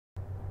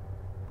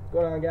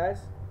Going on, guys?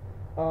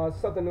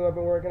 Something new I've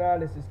been working on.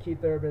 This is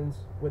Keith Urban's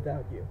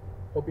Without You.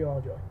 Hope you all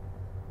enjoy.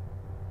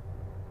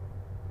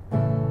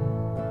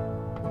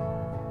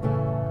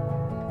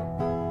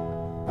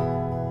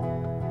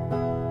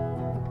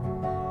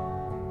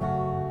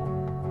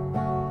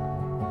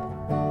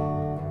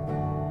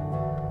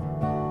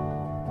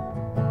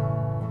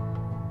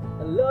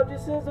 I loved you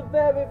since the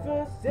very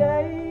first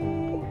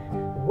day.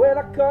 When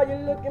I called you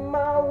looking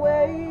my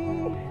way,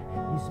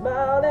 you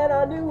smiled and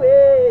I knew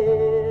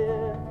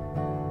it.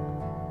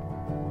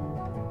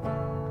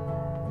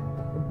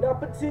 And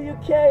up until you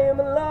came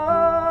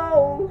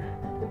along,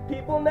 and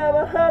people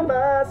never heard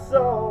my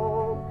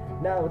song.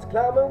 Now it's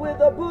climbing with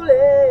a bullet.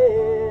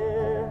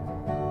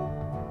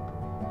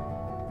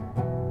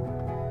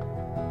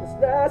 It's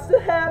nice to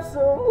have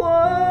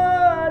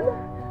someone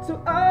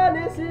so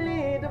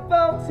honestly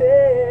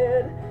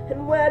devoted,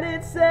 and when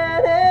it's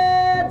said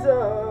and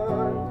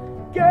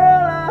done,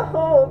 girl, I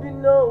hope you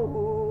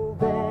know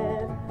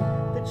that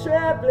the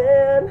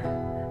traveling,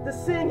 the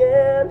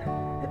singing,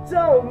 it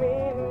don't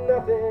mean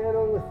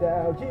nothing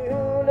without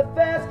you. The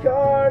fast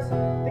cars,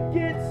 the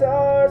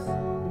guitars,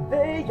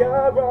 they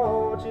are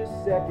all just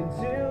second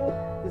to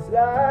this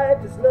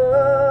life, this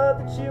love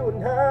that you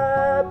and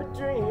I have been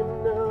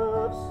dreaming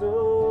of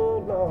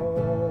so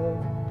long.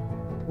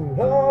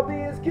 Will all be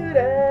as good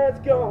as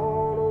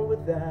gone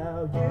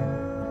without you.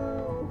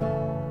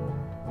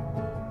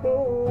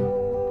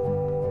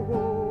 Ooh,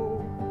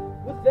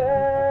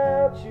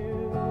 without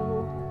you.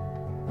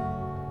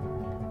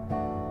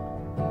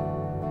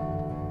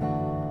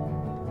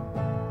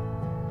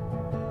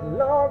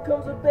 Along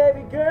comes a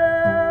baby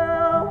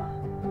girl,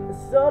 and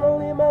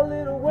suddenly my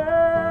little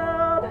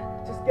world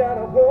just got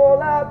a whole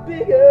lot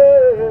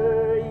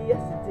bigger.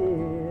 Yes, it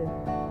did.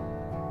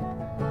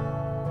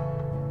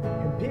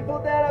 People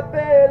that I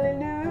barely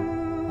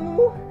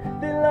knew,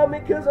 they love me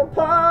cause I'm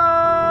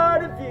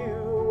part of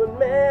you. And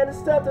man,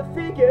 it's tough to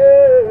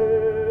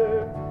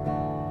figure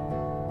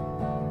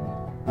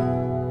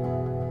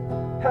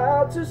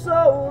how two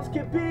souls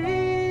can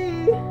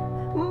be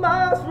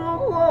miles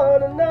from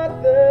one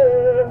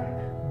another,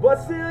 but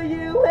still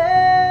you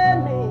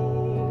and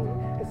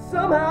me have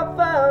somehow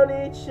found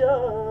each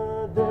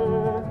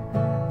other.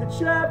 The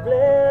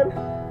traveling,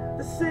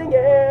 the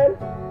singing,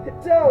 it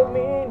don't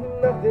mean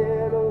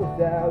nothing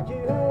without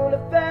you. The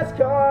fast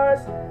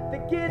cars, the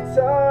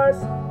guitars,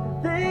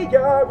 they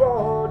are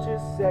all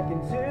just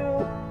second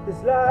to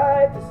this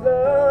life, this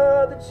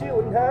love that you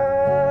and I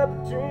have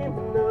been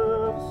dreaming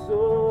of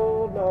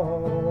so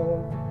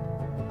long.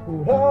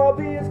 Would all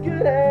be as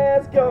good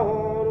as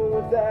gone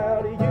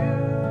without you.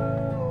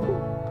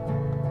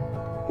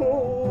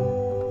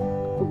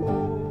 Ooh,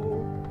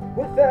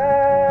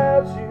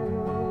 without you.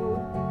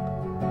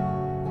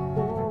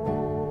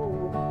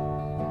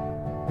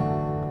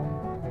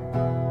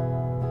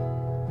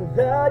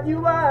 Without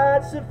you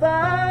I'd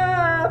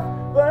survive,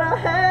 but I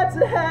had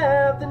to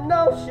have the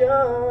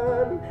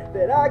notion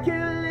that I could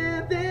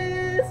live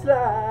this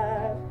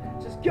life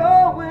just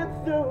going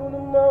through the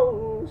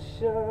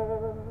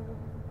motion.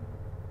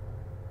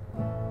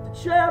 The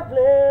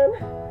traveling,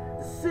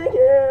 the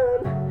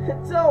singing, it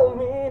don't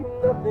mean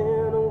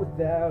nothing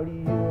without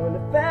you. And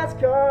the fast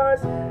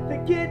cars, the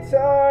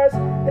guitars,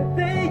 and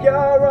they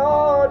are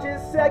all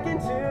just second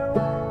to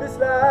this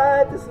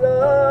life, this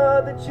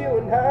love that you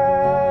and I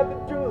have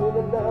been through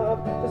enough.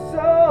 But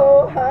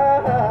so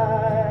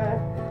high,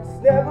 it's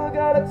never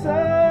gonna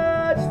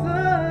touch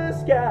the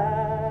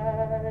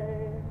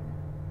sky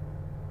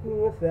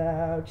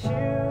without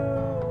you.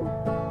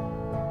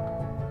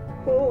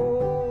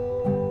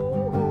 Ooh,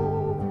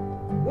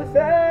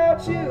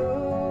 without you.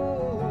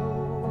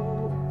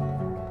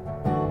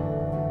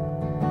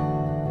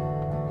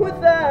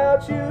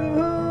 Without you,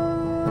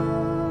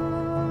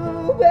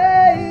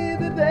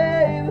 baby,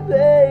 baby,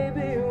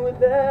 baby,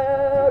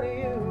 without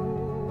you.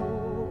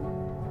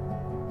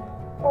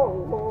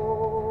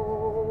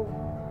 Oh,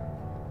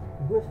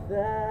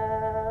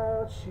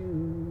 without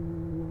you.